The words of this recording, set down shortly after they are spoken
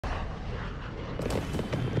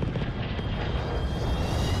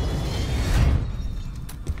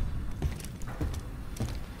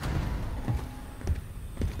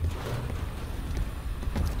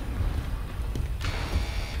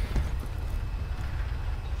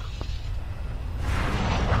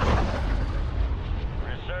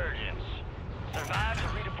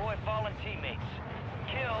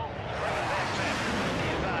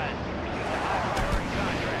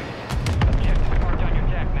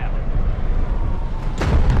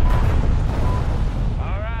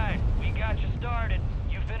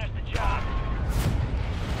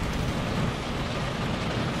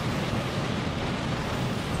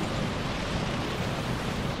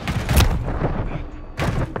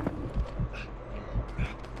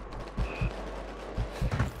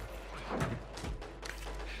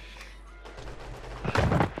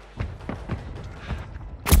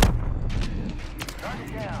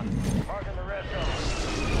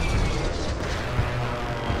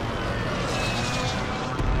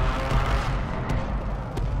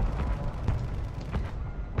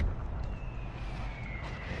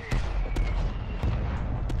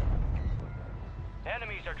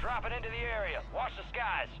dropping into the area. Watch the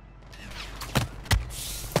skies.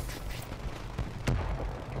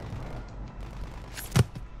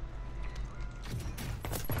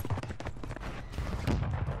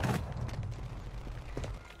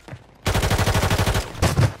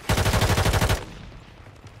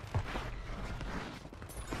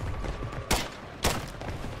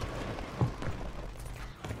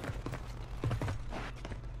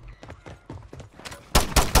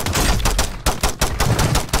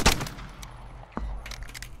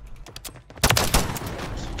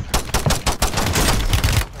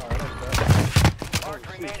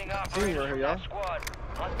 Remaining operators right here, from y'all. that squad.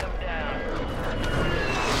 Hunt them down.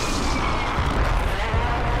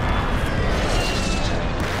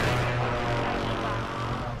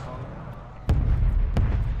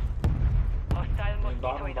 Hostile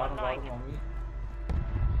mosquito is online. on me.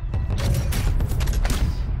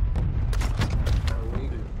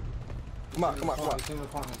 Come on, come on, come on. Single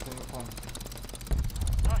corner.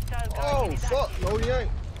 Hostile Oh, guardian is fuck. active. No, he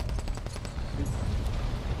ain't.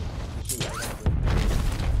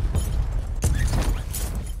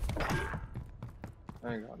 I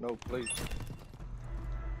ain't got no place.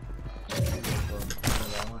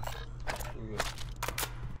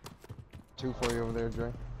 Two for you over there,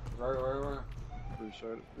 Dre. Right.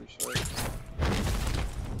 Appreciate it, appreciate it.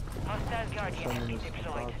 Hostile guardian has been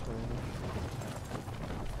deployed.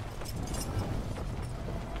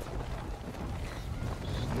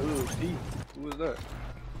 Ooh, D. Who is that?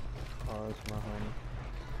 Oh, it's my homie.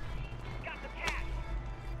 Got the cash.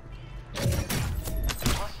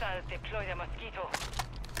 Hostile deploy the mosquito.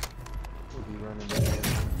 We'll be running there.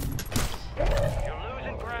 You're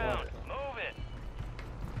losing ground. Move it.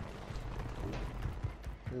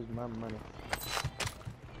 Here's my money.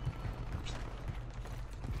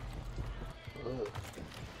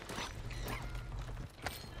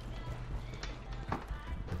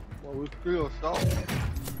 Well, we still soft.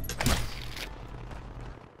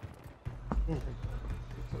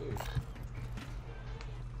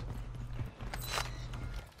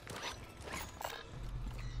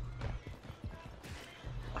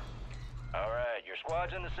 All right, your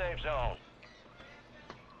squad's in the safe zone.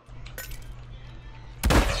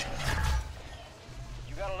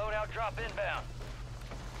 You got a loadout drop inbound.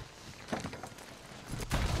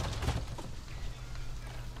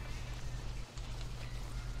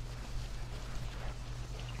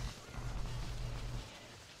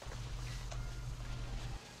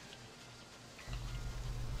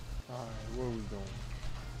 Alright, where we going?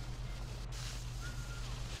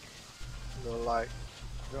 Look like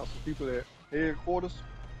we got some people at headquarters.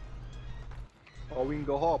 Or we can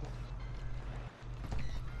go harbor.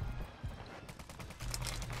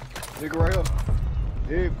 Nigga right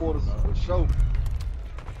here. Headquarters for sure.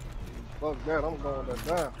 Fuck that, I'm going that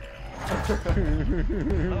down.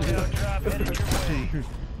 Loadout drop headed your way.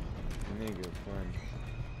 Nigga funny.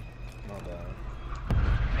 My bad.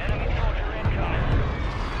 Enemy soldier incoming.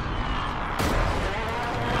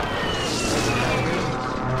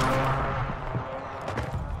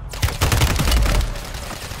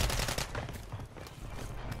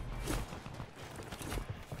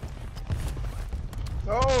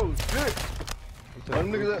 Oh shit!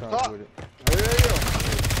 Them niggas at top. Yeah.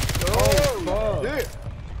 Oh shit!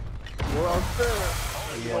 What I'm saying?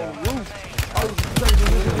 Yeah. On the roof. I was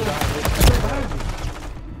thinking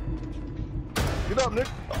Get up,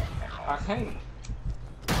 nigga. I can't.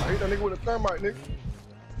 I hate that nigga with a thermite, nigga.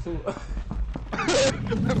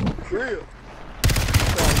 Real.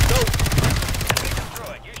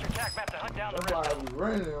 Destroyed. Use your tac map to hunt down the That's why rest. I be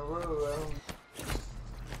running, bro.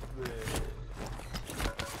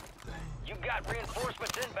 You got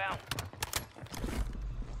reinforcements inbound.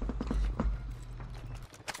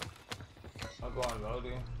 I'm going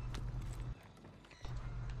loading.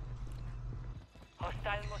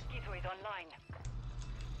 Hostile mosquito is online.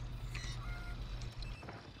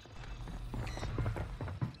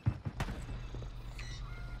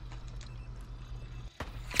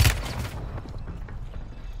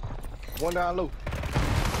 One down low.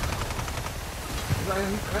 He's like,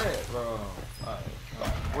 he cracked, bro. Alright.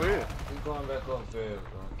 Where? He's going back upstairs,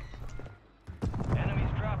 bro.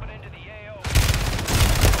 Enemies dropping into the AO.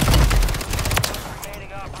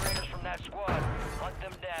 Remaining operators from that squad. Hunt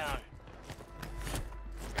them down.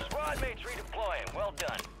 Your squad mates redeploying. Well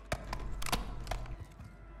done.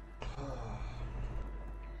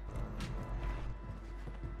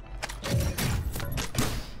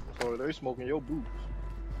 So they smoking your boots.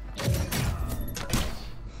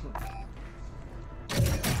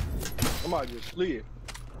 Somebody just slid.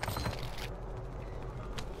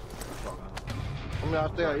 I'm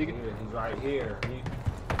out there, Iggy. He's right here. He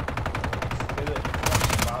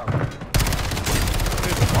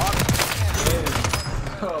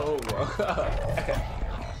Oh my god.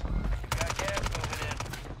 Got gas moving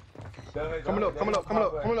in. Coming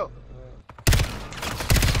up.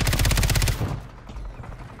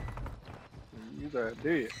 You that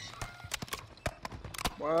dead.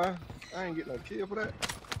 Why? I ain't getting no kill for that.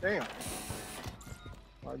 Damn. I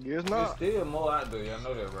guess There's not. still more out there, y'all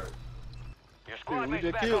know that, right? Your Dude, squad we mates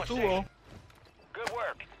just back killed on 2 station. on. Good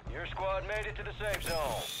work. Your squad made it to the safe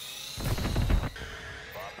zone.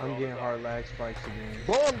 I'm getting hard lag spikes again.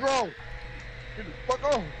 Bomb drone! Get the fuck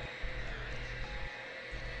on!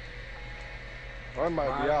 I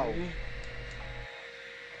might be out.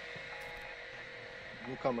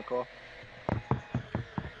 You coming, Carl?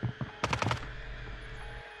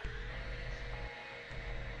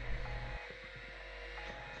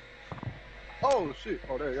 Oh shit!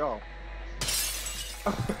 Oh, there y'all.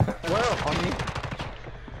 Well, On me?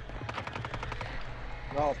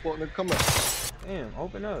 no, fuck nigga, come here. Damn,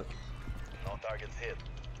 open up. No targets hit.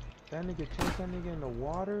 That nigga chased that nigga in the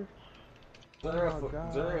water.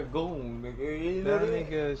 Dragoon, nigga. You know That that?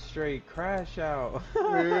 nigga straight crash out.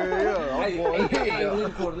 Yeah, I'm going to get there.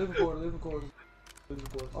 Live quarter.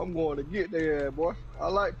 I'm going to get there, boy. I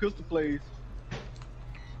like pistol plays.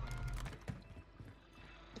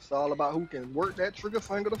 It's all about who can work that trigger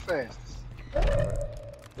finger the fastest.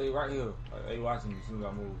 They right here. They watching me as soon as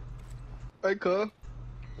I move. Hey, cuz.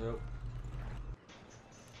 Yep.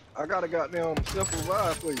 I got a goddamn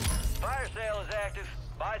self-revive for you. Fire sale is active.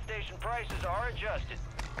 Buy station prices are adjusted.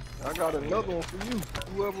 I got another one for you.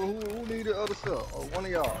 Whoever who needed other stuff, or one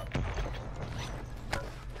of y'all.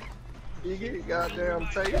 You get it, goddamn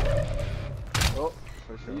tape. Oh,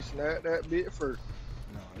 you snapped that bit first.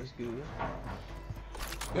 No, it's good.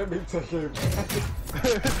 Let me take it.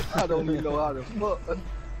 I don't even know how to fuck.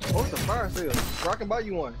 Oh, it's a fire sale. I can buy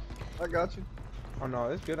you one. I got you. Oh no,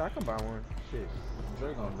 it's good. I can buy one. Shit.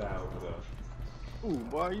 Drake gonna die over there. Ooh,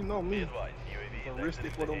 boy, you know me. I'm risky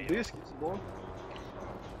for them biscuits, boy.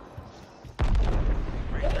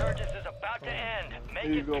 Resurgence is about to end. Make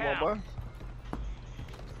Here you it go, my count. boy.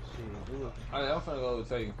 Shit, do it. I'm finna go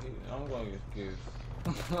take it. I'm gonna get kids.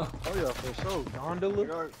 Oh yeah, for sure.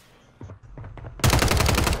 Gondola?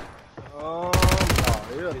 Oh,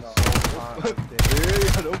 yeah, no. It's so hot out there.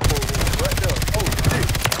 Yeah, them folks right there. Oh, shit.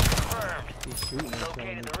 Confirmed. He's shooting at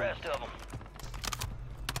Located the rest of them.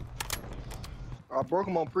 I broke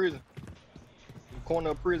him on prison. The corner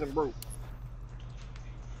of prison broke.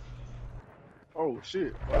 Oh,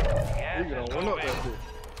 shit. Gas You is gonna run up moving. that shit.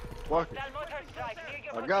 Fuck it.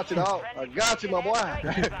 I got you, dog. I got you, my boy.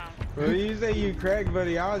 Well, you say you cracked,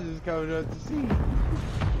 buddy. I was just coming up to see.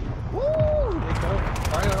 Woo! They come.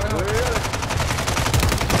 Right here.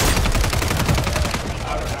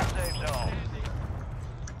 Safe zone.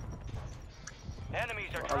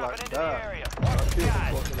 Enemies are I dropping like into that. the area.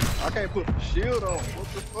 I can't put the shield on. What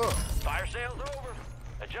the fuck? Fire sale's over.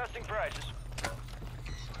 Adjusting prices.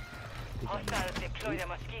 Hostiles deploy the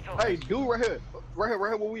mosquito. Hey, dude, right here. Right here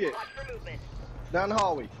where we at? Watch for movement. Down the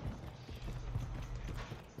hallway.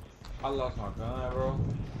 I lost my gun, bro.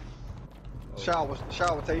 Shower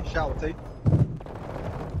take.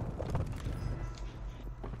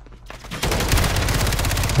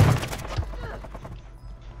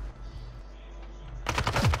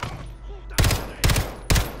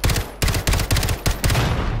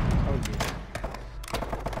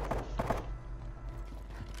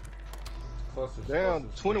 Damn,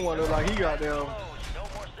 21 look like he got them. No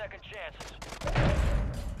more second chances.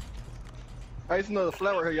 Hey, it's another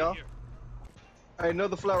flower here, y'all. Hey,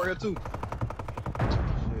 another flower here too.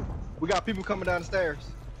 Shit. We got people coming down the stairs.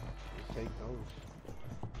 Just take those.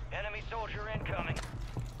 Enemy soldier incoming.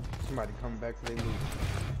 Somebody coming back for their loot.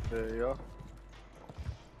 There you are.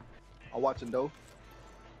 I'm watching though.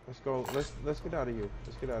 Let's go. Let's get out of here.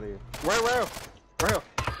 Let's get out of here. Right here.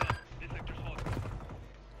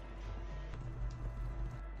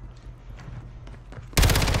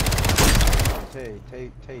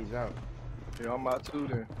 Tay's out. Yeah, I'm out too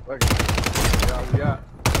then. Fuck it. Yeah, we out.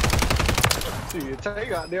 See, Tay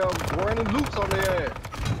got them running loops on their ass.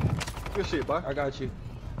 Good shit, boy. I got you.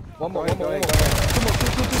 One more. Go Come ahead. on, two.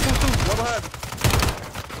 One behind me.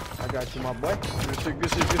 I got you, my boy. Good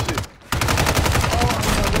shit.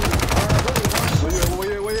 Where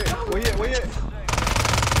you at?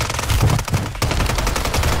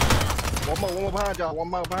 One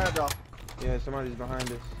more behind y'all. Yeah, somebody's behind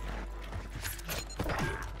us.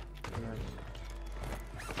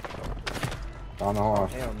 On the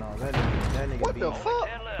horse. Hell no, that nigga What beat the me. fuck?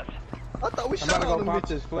 10 left. I thought we I'm shot about to all go them pop bitches.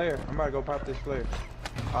 this flare.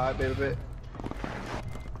 Alright, baby. Bet.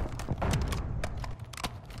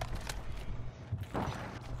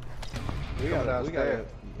 We Coming gotta, downstairs.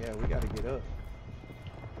 yeah, we gotta get up.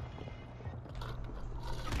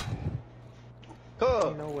 Cuz,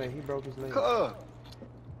 Ain't no way he broke his leg. cuz.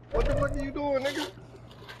 What the fuck are you doing, nigga?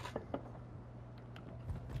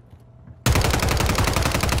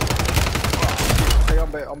 Hey,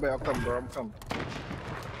 I'm back, I'm coming, bro, I'm coming.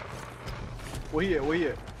 Where he at, where he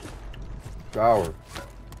at? Shower.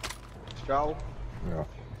 Shower? Yeah.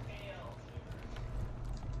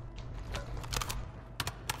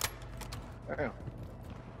 Damn.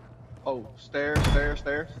 Oh, stairs.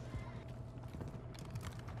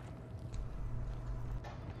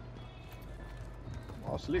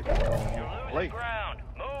 Oh, sleep. You're losing Late. ground.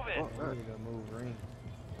 Move it. Oh, We man. need to move ring.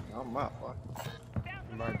 I'm out, boy.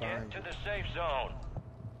 I'm right Get behind to you. the safe zone.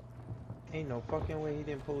 Ain't no fucking way he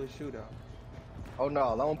didn't pull his shootout. Oh,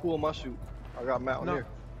 no, I don't pull my shoot. I got Matt on No. here.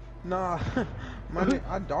 Nah,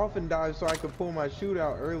 I dolphin dived so I could pull my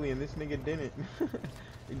shootout early, and this nigga didn't.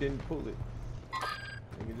 He didn't pull it.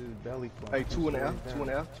 Nigga just belly flop. Hey, 2.5,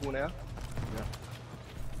 2.5. Yeah.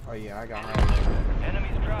 Oh yeah, I got high.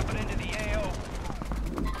 Enemies dropping into the AO.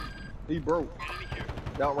 He broke.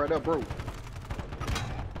 Down right there, broke.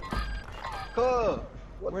 Cuz,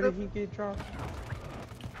 what Where the? did he get dropped?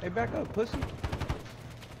 Hey, back up, pussy.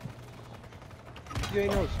 You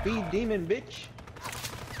ain't no speed demon, bitch.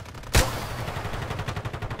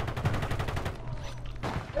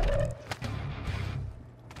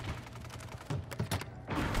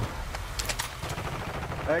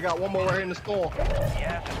 I got one more right here in the storm.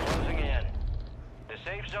 Gas is closing in. The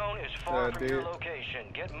safe zone is far Yeah, from your dude. location.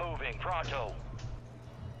 Get moving, pronto.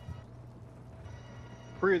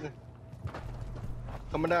 Prison.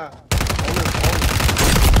 Coming down.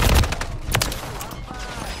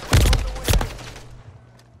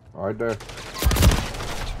 Right there.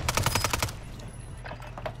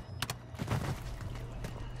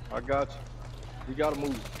 I got you. You gotta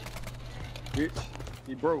move. Bitch.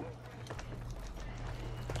 He broke.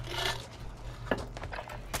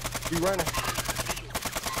 He running.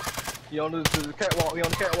 He on the catwalk. He on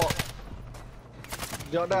the catwalk.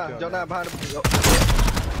 Jump down behind him.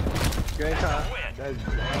 Game time. Win. That's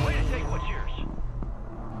Way to take what's yours.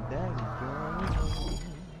 that's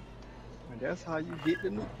And that's how you get the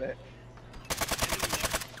nuke back.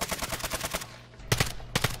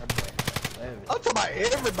 I'm talking about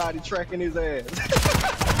everybody tracking his ass.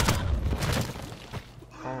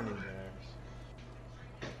 on his ass.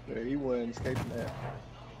 Yeah, he wasn't escaping that.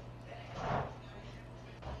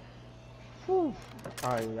 Whew.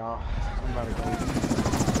 Alright, y'all. I'm about to go.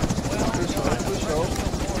 For sure.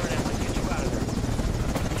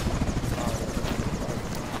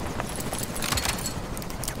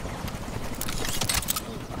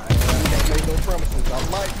 I can't make no promises. I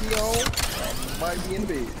might be on, I might be in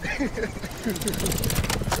bed.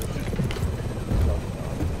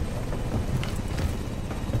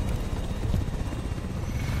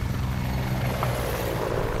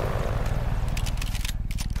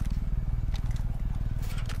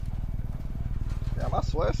 Damn, I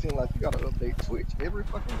swear it seems like you gotta update Twitch every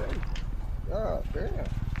fucking day. God damn.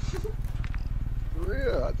 For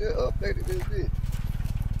real, I just updated this bitch.